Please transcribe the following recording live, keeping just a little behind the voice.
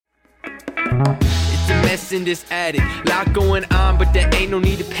It's a mess in this attic. Lot going on, but there ain't no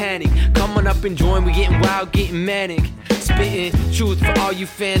need to panic. Come on up and join, we getting wild, getting manic. Spitting truth for all you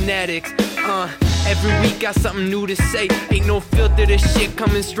fanatics. Every week got something new to say. Ain't no filter, this shit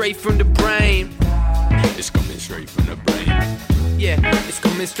coming straight from the brain. It's coming straight from the brain. Yeah, it's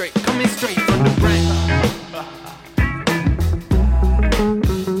coming straight from the brain.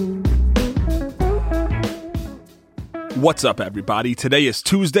 What's up, everybody? Today is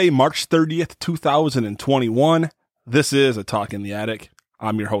Tuesday, March 30th, 2021. This is A Talk in the Attic.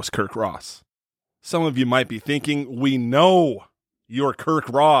 I'm your host, Kirk Ross. Some of you might be thinking, we know you're Kirk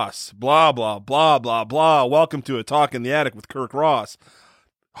Ross. Blah, blah, blah, blah, blah. Welcome to A Talk in the Attic with Kirk Ross.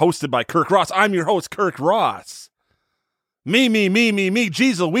 Hosted by Kirk Ross. I'm your host, Kirk Ross. Me.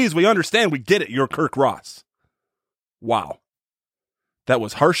 Jeez Louise, we understand. We get it. You're Kirk Ross. Wow. That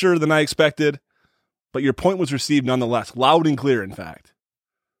was harsher than I expected. But your point was received nonetheless, loud and clear, in fact.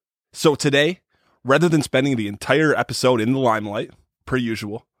 So today, rather than spending the entire episode in the limelight, per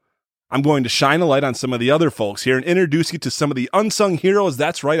usual, I'm going to shine a light on some of the other folks here and introduce you to some of the unsung heroes.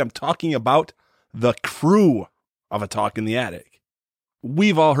 That's right, I'm talking about the crew of A Talk in the Attic.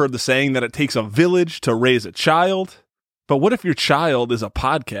 We've all heard the saying that it takes a village to raise a child, but what if your child is a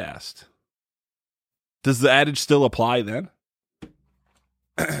podcast? Does the adage still apply then?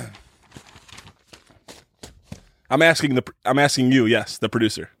 I'm asking you, yes, the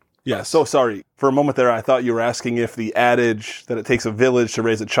producer. Yes. So sorry. For a moment there, I thought you were asking if the adage that it takes a village to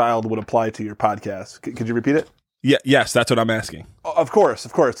raise a child would apply to your podcast. Could you repeat it? Yeah. Yes, that's what I'm asking. Of course.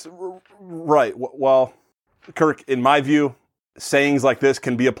 Right. Well, Kirk, in my view, sayings like this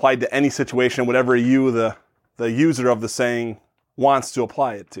can be applied to any situation, whatever you, the user of the saying, wants to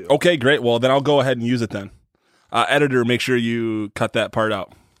apply it to. Okay, great. Well, then I'll go ahead and use it then. Editor, make sure you cut that part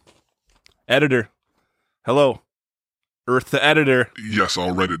out. Editor, hello. Earth the editor. Yes,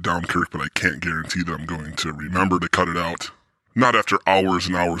 I'll write it down, Kirk, but I can't guarantee that I'm going to remember to cut it out. Not after hours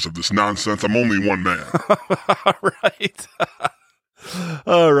and hours of this nonsense. I'm only one man. All right.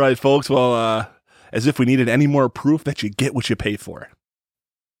 All right, folks. Well, as if we needed any more proof that you get what you pay for.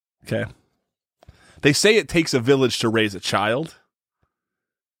 Okay. They say it takes a village to raise a child.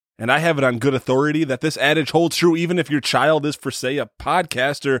 And I have it on good authority that this adage holds true even if your child is, for say, a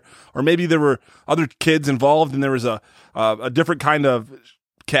podcaster, or maybe there were other kids involved and there was a different kind of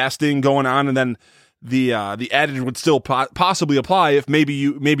casting going on, and then the adage would still possibly apply if maybe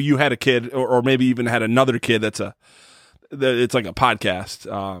you had a kid, or maybe even had another kid it's like a podcast.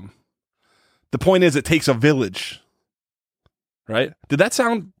 The point is, it takes a village, right? Did that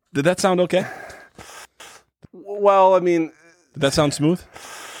sound okay? Well, I mean, did that sound smooth?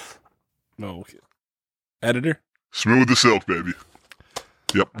 No. Okay. Editor? Smooth as silk, baby.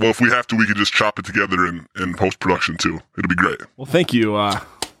 Yep. Well, if we have to, we can just chop it together in post-production, too. It'll be great. Well, thank you. I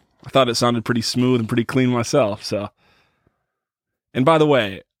thought it sounded pretty smooth and pretty clean myself, so. And by the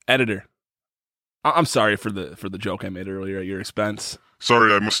way, editor, I'm sorry for the joke I made earlier at your expense.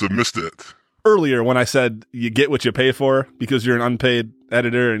 Sorry, I must have missed it. Earlier, when I said you get what you pay for because you're an unpaid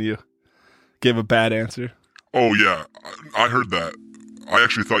editor and you gave a bad answer. Oh, yeah. I heard that. I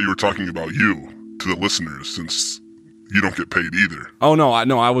actually thought you were talking about you to the listeners, since you don't get paid either. Oh no,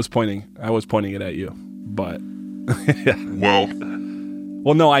 I was pointing it at you, but yeah.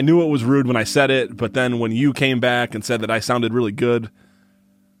 Well, no, I knew it was rude when I said it, but then when you came back and said that I sounded really good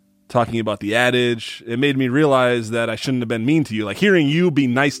talking about the adage, it made me realize that I shouldn't have been mean to you. Like, hearing you be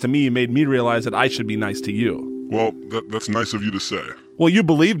nice to me made me realize that I should be nice to you. Well, that's nice of you to say. Well, you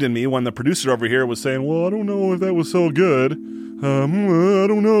believed in me when the producer over here was saying, well, I don't know if that was so good. I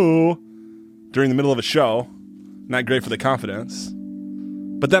don't know. During the middle of a show. Not great for the confidence.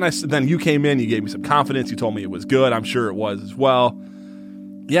 But then you came in, you gave me some confidence, you told me it was good. I'm sure it was as well.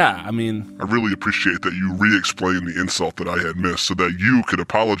 Yeah, I mean, I really appreciate that you re-explained the insult that I had missed so that you could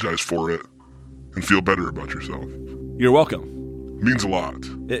apologize for it and feel better about yourself. You're welcome. It means a lot.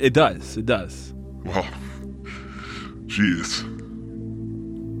 It does. Well, jeez.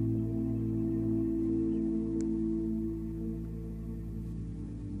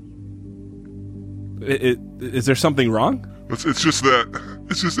 Is there something wrong? It's just that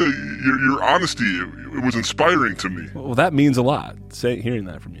your honesty, it was inspiring to me. Well, that means a lot, hearing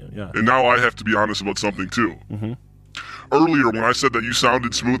that from you, yeah. And now I have to be honest about something, too. Mm-hmm. Earlier, when I said that you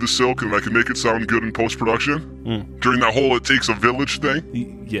sounded smooth as silk and I can make it sound good in post-production, during that whole it takes a village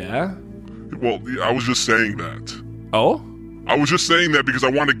thing. Yeah? Well, I was just saying that. Oh? I was just saying that because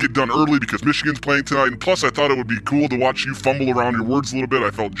I wanted to get done early because Michigan's playing tonight, and plus I thought it would be cool to watch you fumble around your words a little bit. I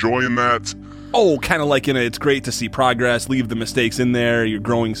felt joy in that. Oh, kind of like it's great to see progress, leave the mistakes in there, you're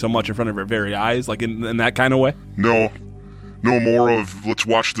growing so much in front of our very eyes, like in that kind of way? No, No more of let's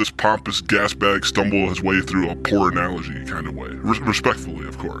watch this pompous gas bag stumble his way through a poor analogy kind of way. Respectfully,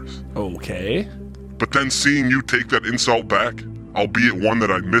 of course. Okay. But then seeing you take that insult back, albeit one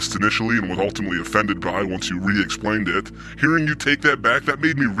that I missed initially and was ultimately offended by once you re-explained it, hearing you take that back, that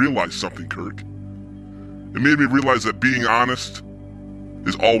made me realize something, Kirk. It made me realize that being honest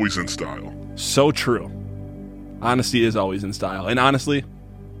is always in style. So true. Honesty is always in style. And honestly,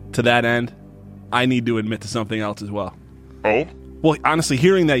 to that end, I need to admit to something else as well. Oh? Well, honestly,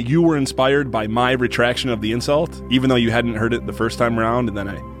 hearing that you were inspired by my retraction of the insult, even though you hadn't heard it the first time around, and then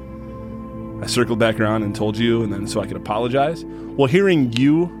I circled back around and told you, and then so I could apologize. Well, hearing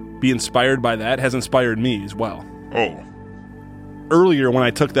you be inspired by that has inspired me as well. Oh. Earlier, when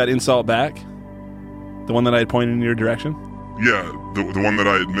I took that insult back, the one that I had pointed in your direction? Yeah, the one that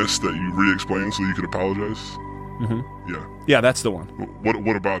I had missed that you re-explained so you could apologize? Mm-hmm. Yeah. Yeah, that's the one.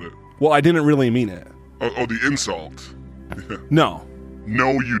 What about it? Well, I didn't really mean it. Oh, the insult. No.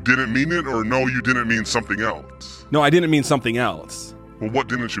 No, you didn't mean it, or no, you didn't mean something else? No, I didn't mean something else. Well, what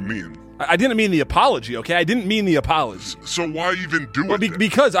didn't you mean? I didn't mean the apology, okay? I didn't mean the apology. So why even do it?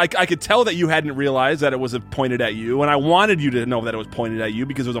 Because I could tell that you hadn't realized that it was pointed at you, and I wanted you to know that it was pointed at you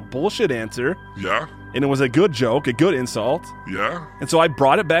because it was a bullshit answer. Yeah? And it was a good joke, a good insult. Yeah? And so I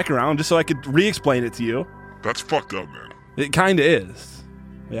brought it back around just so I could re-explain it to you. That's fucked up, man. It kinda is.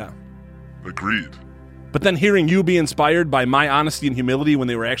 Yeah. Agreed. But then hearing you be inspired by my honesty and humility when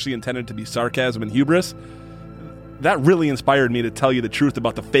they were actually intended to be sarcasm and hubris, that really inspired me to tell you the truth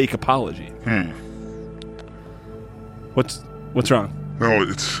about the fake apology. What's wrong? No,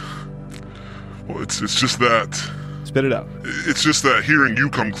 it's just that. Spit it out. It's just that hearing you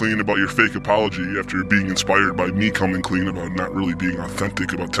come clean about your fake apology after being inspired by me coming clean about not really being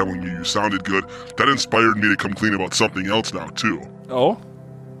authentic about telling you sounded good, that inspired me to come clean about something else now, too. Oh?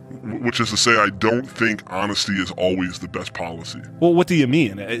 Which is to say, I don't think honesty is always the best policy. Well, what do you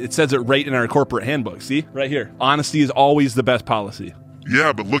mean? It says it right in our corporate handbook. See? Right here. Honesty is always the best policy.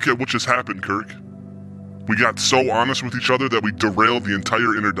 Yeah, but look at what just happened, Kirk. We got so honest with each other that we derailed the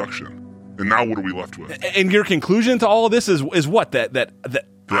entire introduction. And now what are we left with? And your conclusion to all of this is what? That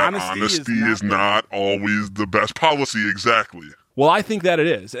honesty is not always the best policy, exactly. Well, I think that it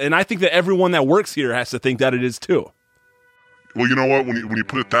is. And I think that everyone that works here has to think that it is too. Well, you know what? When you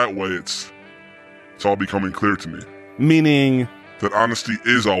put it that way, it's all becoming clear to me. Meaning? That honesty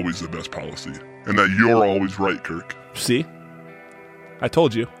is always the best policy. And that you're always right, Kirk. See? I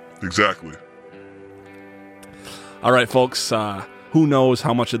told you. Exactly. All right, folks. Who knows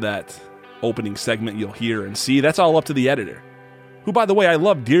how much of that opening segment you'll hear and see? That's all up to the editor, who, by the way, I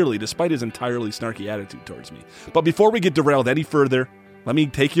love dearly despite his entirely snarky attitude towards me. But before we get derailed any further, let me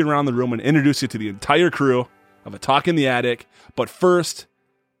take you around the room and introduce you to the entire crew of A Talk in the Attic. But first,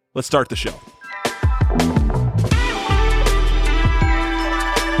 let's start the show.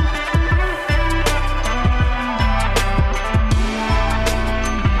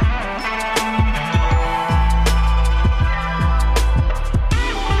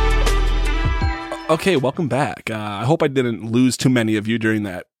 Okay, welcome back. I hope I didn't lose too many of you during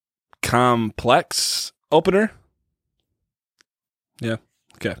that complex opener. Yeah,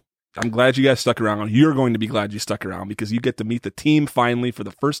 okay. I'm glad you guys stuck around. You're going to be glad you stuck around because you get to meet the team finally for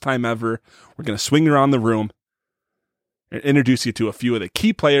the first time ever. We're going to swing around the room and introduce you to a few of the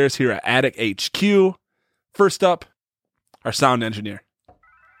key players here at Attic HQ. First up, our sound engineer.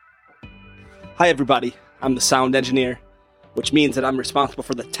 Hi, everybody. I'm the sound engineer, which means that I'm responsible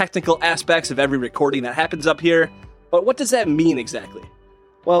for the technical aspects of every recording that happens up here. But what does that mean exactly?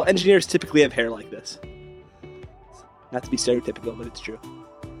 Well, engineers typically have hair like this. Not to be stereotypical, but it's true.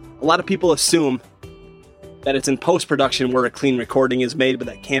 A lot of people assume that it's in post-production where a clean recording is made, but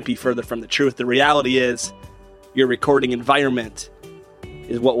that can't be further from the truth. The reality is, your recording environment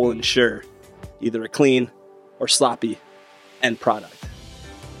is what will ensure either a clean or sloppy end product.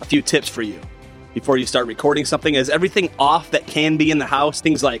 A few tips for you before you start recording something is everything off that can be in the house,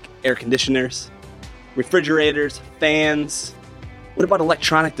 things like air conditioners, refrigerators, fans. What about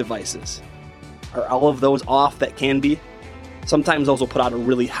electronic devices? Are all of those off that can be? Sometimes those will put out a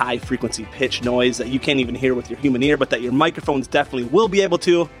really high frequency pitch noise that you can't even hear with your human ear, but that your microphones definitely will be able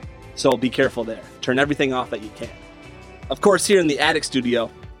to, so be careful there. Turn everything off that you can. Of course, here in the Attic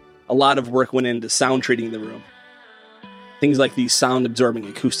studio, a lot of work went into sound treating the room. Things like these sound-absorbing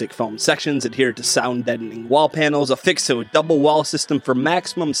acoustic foam sections adhere to sound-deadening wall panels affixed to a double wall system for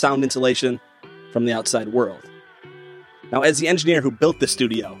maximum sound insulation from the outside world. Now, as the engineer who built the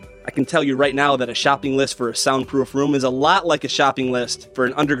studio, I can tell you right now that a shopping list for a soundproof room is a lot like a shopping list for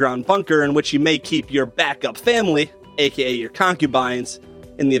an underground bunker in which you may keep your backup family, aka your concubines,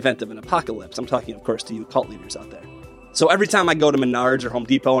 in the event of an apocalypse. I'm talking, of course, to you cult leaders out there. So every time I go to Menards or Home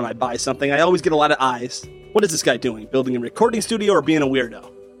Depot and I buy something, I always get a lot of eyes. What is this guy doing? Building a recording studio or being a weirdo?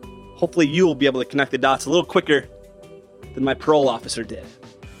 Hopefully you will be able to connect the dots a little quicker than my parole officer did.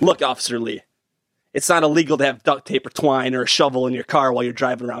 Look, Officer Lee, it's not illegal to have duct tape or twine or a shovel in your car while you're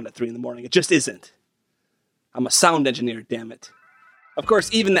driving around at 3 in the morning. It just isn't. I'm a sound engineer, damn it. Of course,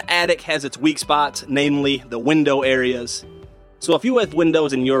 even the attic has its weak spots, namely the window areas. So if you have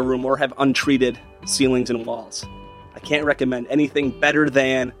windows in your room or have untreated ceilings and walls, I can't recommend anything better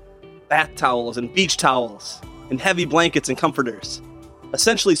than bath towels and beach towels and heavy blankets and comforters.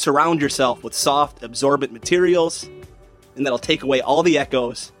 Essentially surround yourself with soft, absorbent materials, and that'll take away all the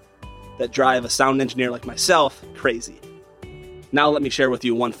echoes that drive a sound engineer like myself crazy. Now let me share with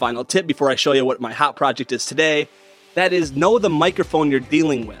you one final tip before I show you what my hot project is today. That is, know the microphone you're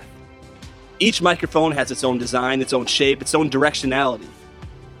dealing with. Each microphone has its own design, its own shape, its own directionality.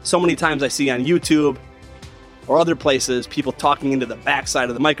 So many times I see on YouTube or other places people talking into the backside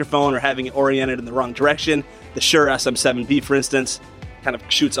of the microphone or having it oriented in the wrong direction. The Shure SM7B, for instance, kind of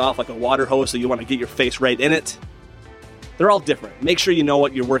shoots off like a water hose, so you want to get your face right in it. They're all different. Make sure you know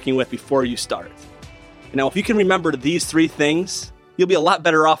what you're working with before you start. Now, if you can remember these 3 things, you'll be a lot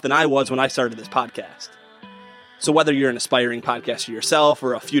better off than I was when I started this podcast. So whether you're an aspiring podcaster yourself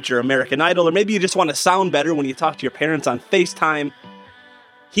or a future American Idol, or maybe you just want to sound better when you talk to your parents on FaceTime,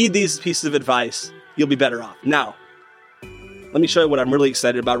 heed these pieces of advice. You'll be better off. Now, let me show you what I'm really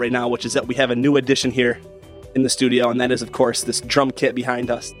excited about right now, which is that we have a new addition here in the studio, and that is, of course, this drum kit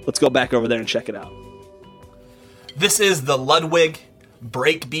behind us. Let's go back over there and check it out. This is the Ludwig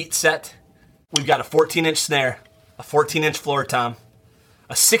Breakbeat set. We've got a 14-inch snare, a 14-inch floor tom,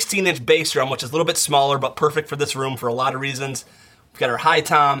 a 16-inch bass drum, which is a little bit smaller but perfect for this room for a lot of reasons. We've got our high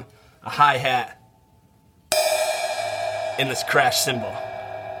tom, a hi-hat, and this crash cymbal.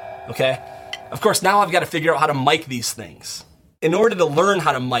 Okay? Of course, now I've got to figure out how to mic these things. In order to learn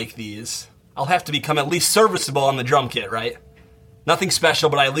how to mic these, I'll have to become at least serviceable on the drum kit, right? Nothing special,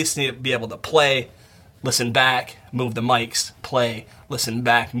 but I at least need to be able to play, listen back, move the mics, play, listen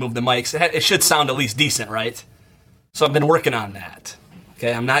back, move the mics. It should sound at least decent, right? So I've been working on that.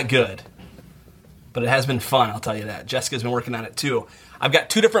 Okay, I'm not good, but it has been fun, I'll tell you that. Jessica's been working on it too. I've got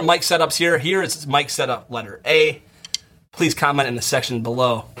 2 different mic setups here. Here is mic setup letter A. Please comment in the section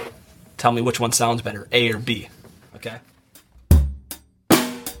below. Tell me which one sounds better, A or B, okay?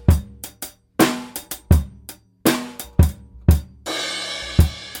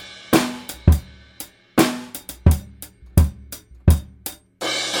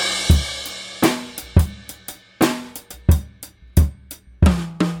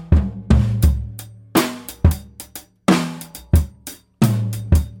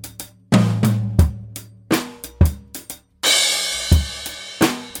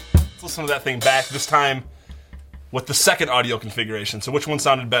 Listen to that thing back, this time with the second audio configuration. So which one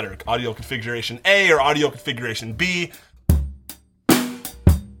sounded better? Audio configuration A or audio configuration B?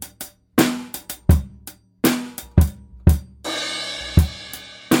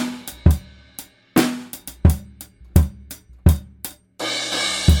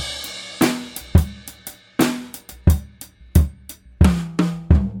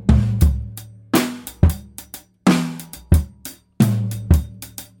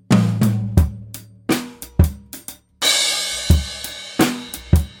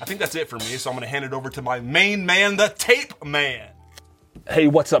 I think that's it for me, so I'm going to hand it over to my main man, the Tape Man. Hey,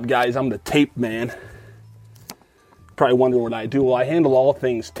 what's up, guys? I'm the Tape Man. Probably wonder what I do. Well, I handle all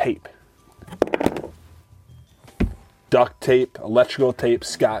things tape. Duct tape, electrical tape,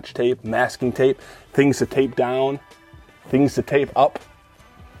 scotch tape, masking tape, things to tape down, things to tape up,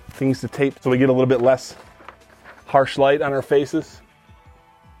 things to tape so we get a little bit less harsh light on our faces.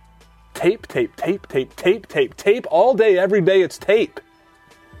 Tape, tape, tape, tape, tape, tape, tape. All day, every day, it's tape.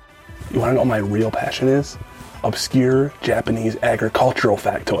 You want to know what my real passion is? Obscure Japanese agricultural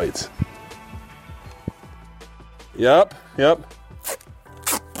factoids. Yep.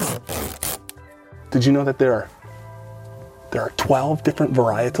 Did you know that there are 12 different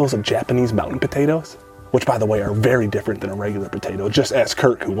varietals of Japanese mountain potatoes? Which, by the way, are very different than a regular potato. Just ask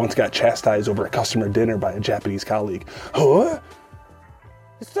Kirk, who once got chastised over a customer dinner by a Japanese colleague. Huh?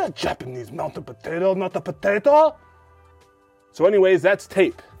 Is that Japanese mountain potato, not a potato? So anyways, that's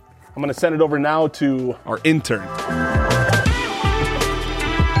tape. I'm going to send it over now to our intern.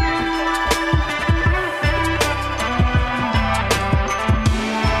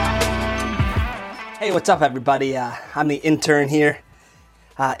 Hey, what's up, everybody? I'm the intern here.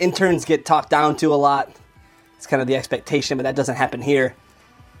 Interns get talked down to a lot. It's kind of the expectation, but that doesn't happen here.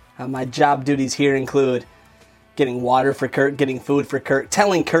 My job duties here include getting water for Kirk, getting food for Kirk,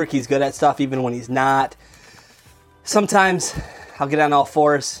 telling Kirk he's good at stuff even when he's not, Sometimes I'll get on all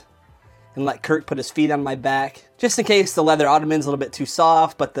fours and let Kirk put his feet on my back, just in case the leather ottoman's a little bit too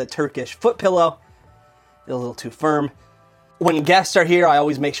soft, but the Turkish foot pillow is a little too firm. When guests are here, I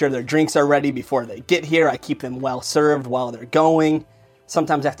always make sure their drinks are ready before they get here. I keep them well served while they're going.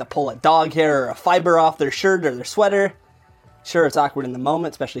 Sometimes I have to pull a dog hair or a fiber off their shirt or their sweater. Sure, it's awkward in the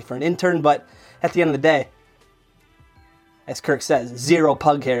moment, especially for an intern, but at the end of the day, as Kirk says, 0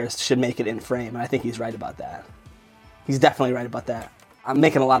 pug hairs should make it in frame, and I think he's right about that. He's definitely right about that. I'm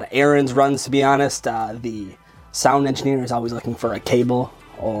making a lot of errands runs, to be honest. The sound engineer is always looking for a cable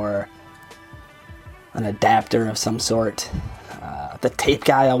or an adapter of some sort. The tape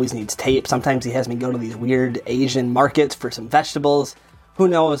guy always needs tape. Sometimes he has me go to these weird Asian markets for some vegetables. Who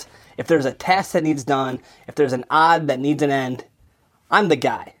knows? If there's a task that needs done, if there's an odd that needs an end, I'm the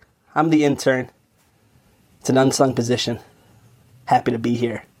guy. I'm the intern. It's an unsung position. Happy to be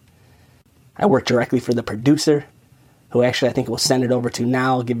here. I work directly for the producer, who actually I think we'll send it over to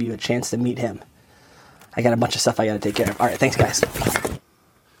now. I'll give you a chance to meet him. I got a bunch of stuff I got to take care of. All right, thanks, guys.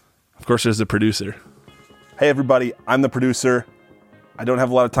 Of course, there's the producer. Hey, everybody, I'm the producer. I don't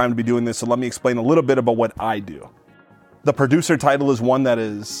have a lot of time to be doing this, so let me explain a little bit about what I do. The producer title is one that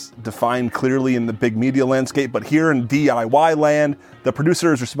is defined clearly in the big media landscape, but here in DIY land, the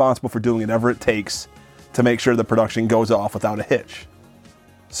producer is responsible for doing whatever it takes to make sure the production goes off without a hitch.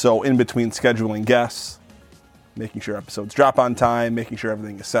 So in between scheduling guests, making sure episodes drop on time, making sure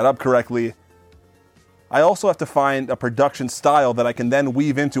everything is set up correctly, I also have to find a production style that I can then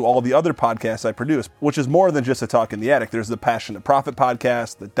weave into all the other podcasts I produce, which is more than just a Talk in the Attic. There's the Passion to Profit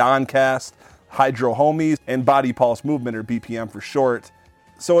podcast, the Doncast, Hydro Homies, and Body Pulse Movement, or BPM for short.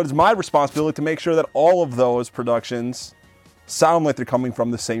 So it is my responsibility to make sure that all of those productions sound like they're coming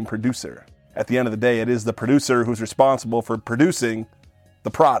from the same producer. At the end of the day, it is the producer who's responsible for producing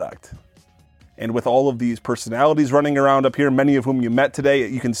the product. And with all of these personalities running around up here, many of whom you met today,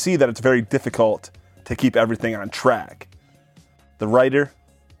 you can see that it's very difficult to keep everything on track. The writer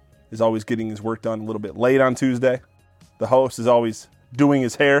is always getting his work done a little bit late on Tuesday. The host is always doing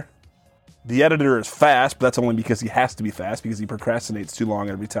his hair. The editor is fast, but that's only because he has to be fast because he procrastinates too long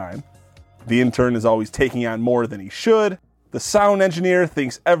every time. The intern is always taking on more than he should. The sound engineer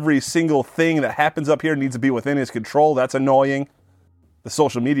thinks every single thing that happens up here needs to be within his control. That's annoying. The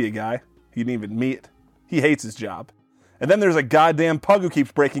social media guy, he didn't even meet. He hates his job. And then there's a goddamn pug who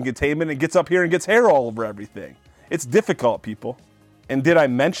keeps breaking containment and gets up here and gets hair all over everything. It's difficult, people. And did I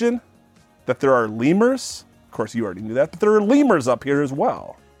mention that there are lemurs? Of course, you already knew that, but there are lemurs up here as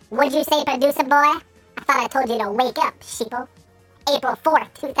well. What'd you say, producer boy? I thought I told you to wake up, sheeple. April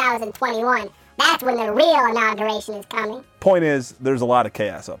 4th, 2021. That's when the real inauguration is coming. Point is, there's a lot of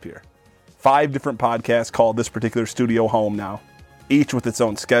chaos up here. 5 different podcasts call this particular studio home now, each with its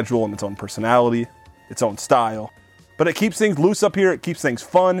own schedule and its own personality, its own style. But it keeps things loose up here, it keeps things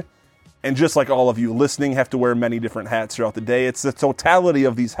fun, and just like all of you listening have to wear many different hats throughout the day, it's the totality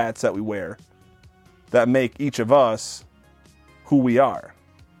of these hats that we wear that make each of us who we are.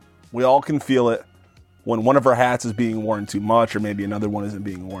 We all can feel it when one of our hats is being worn too much, or maybe another one isn't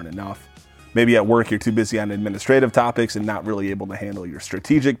being worn enough. Maybe at work you're too busy on administrative topics and not really able to handle your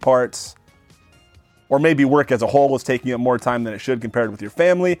strategic parts. Or maybe work as a whole is taking up more time than it should compared with your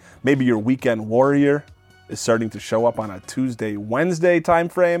family. Maybe your weekend warrior is starting to show up on a Tuesday, Wednesday time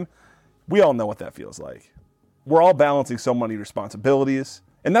frame. We all know what that feels like. We're all balancing so many responsibilities,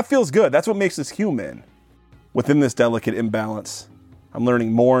 and that feels good. That's what makes us human. Within this delicate imbalance, I'm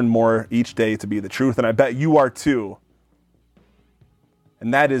learning more and more each day to be the truth, and I bet you are too.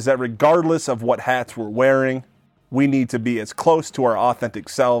 And that is that regardless of what hats we're wearing, we need to be as close to our authentic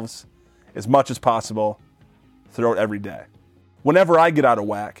selves as much as possible throughout every day. Whenever I get out of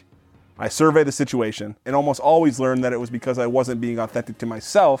whack, I survey the situation and almost always learn that it was because I wasn't being authentic to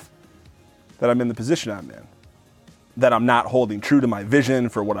myself that I'm in the position I'm in. That I'm not holding true to my vision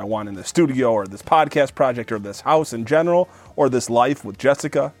for what I want in the studio or this podcast project or this house in general or this life with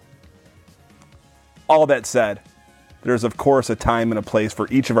Jessica. All that said, there's of course a time and a place for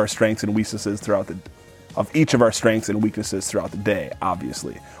each of our strengths and weaknesses throughout the day,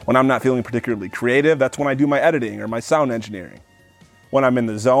 obviously. When I'm not feeling particularly creative, that's when I do my editing or my sound engineering. When I'm in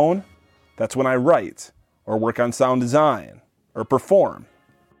the zone, that's when I write or work on sound design or perform.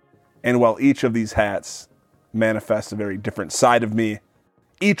 And while each of these hats manifests a very different side of me,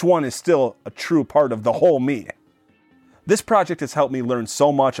 each one is still a true part of the whole me. This project has helped me learn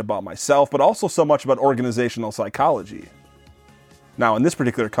so much about myself, but also so much about organizational psychology. Now, in this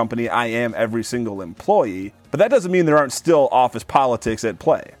particular company, I am every single employee, but that doesn't mean there aren't still office politics at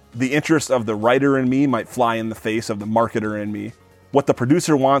play. The interest of the writer in me might fly in the face of the marketer in me. What the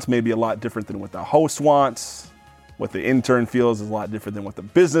producer wants may be a lot different than what the host wants. What the intern feels is a lot different than what the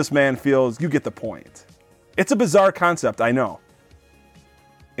businessman feels. You get the point. It's a bizarre concept, I know.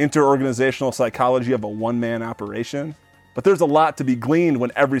 Interorganizational psychology of a one-man operation. But there's a lot to be gleaned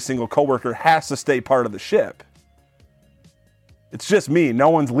when every single coworker has to stay part of the ship. It's just me. No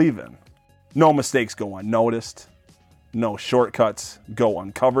one's leaving. No mistakes go unnoticed. No shortcuts go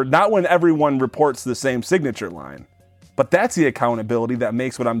uncovered. Not when everyone reports the same signature line. But that's the accountability that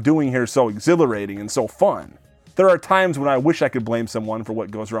makes what I'm doing here so exhilarating and so fun. There are times when I wish I could blame someone for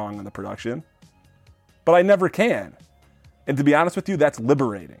what goes wrong in the production, but I never can. And to be honest with you, that's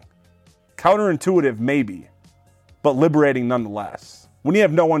liberating. Counterintuitive, maybe, but liberating nonetheless. When you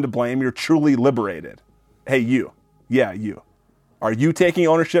have no one to blame, you're truly liberated. Hey, you. Yeah, you. Are you taking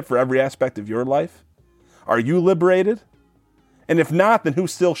ownership for every aspect of your life? Are you liberated? And if not, then who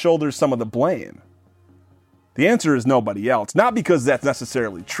still shoulders some of the blame? The answer is nobody else. Not because that's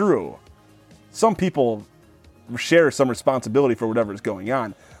necessarily true. Some people share some responsibility for whatever is going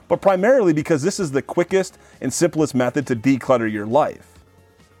on, but primarily because this is the quickest and simplest method to declutter your life.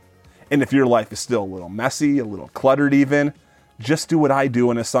 And if your life is still a little messy, a little cluttered even, just do what I do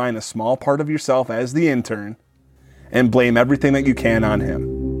and assign a small part of yourself as the intern and blame everything that you can on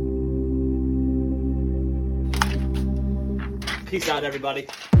him. Peace out, everybody.